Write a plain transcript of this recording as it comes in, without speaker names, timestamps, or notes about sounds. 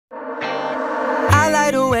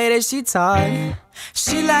that she talk.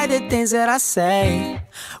 She like the things that I say.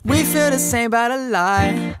 We feel the same about a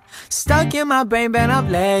lot. Stuck in my brain, been up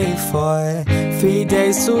late for 3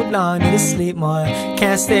 days too long, need to sleep more.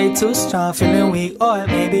 Can't stay too strong, feeling weak. Or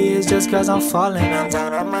maybe it's just cause I'm falling, I'm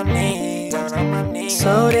down on my knees.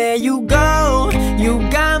 So there you go, you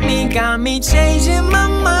got me changing my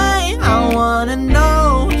mind. I wanna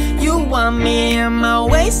know, you want me, am I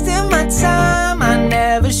wasting my time? I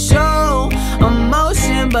never show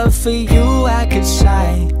emotion, but for you I could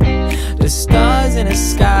shine. The stars in the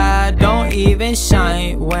sky don't even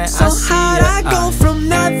shine when I see you. So how'd I go from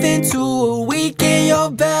nothing to a week in your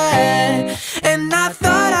bed? And I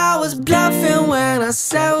thought I was bluffing when I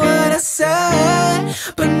said what I said.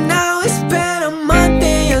 But now it's been a month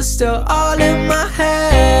and you're still all in my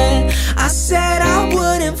head. I said I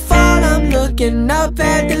wouldn't fall, I'm looking up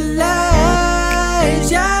at the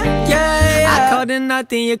lights. Yeah, yeah, yeah. I called it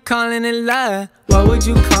nothing, you're calling it love. What would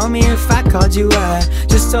you call me if I called you up?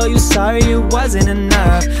 Just told you sorry, it wasn't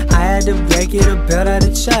enough. I had to break it to build out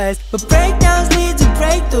a trust. But breakdowns lead to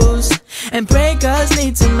breakthroughs, and breakups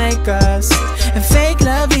lead to makeups, and fake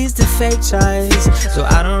love leads to fake trust. So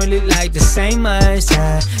I don't really like to say much.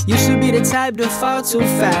 I used to be the type to fall too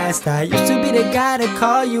fast. I used to be the guy to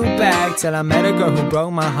call you back, till I met a girl who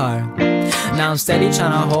broke my heart. Now I'm steady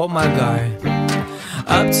trying to hold my guard.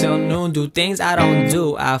 Up till noon, do things I don't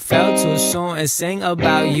do. I fell too soon and sing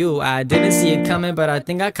about you. I didn't see it coming, but I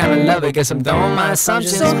think I kinda love it. Guess I'm done with my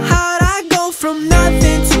assumptions. So how'd I go from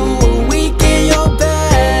nothing to a week in your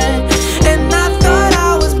bed? And I thought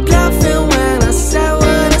I was bluffing when I said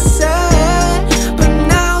what I said. But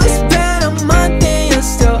now it's been a month and you're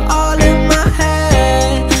still all in my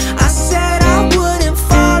head. I said I wouldn't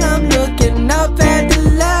fall, I'm looking up at the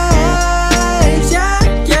lights. Yeah,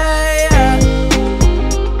 yeah, yeah.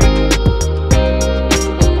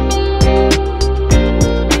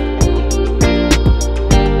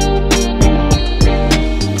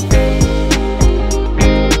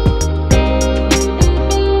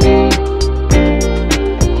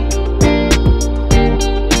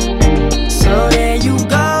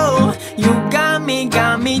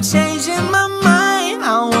 Changing my mind,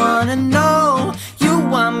 I wanna know, you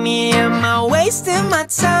want me, am I wasting my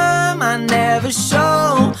time? I never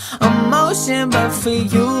show emotion, but for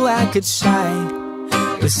you I could shine.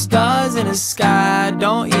 The stars in the sky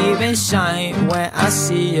don't even shine when I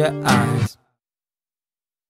see your eyes.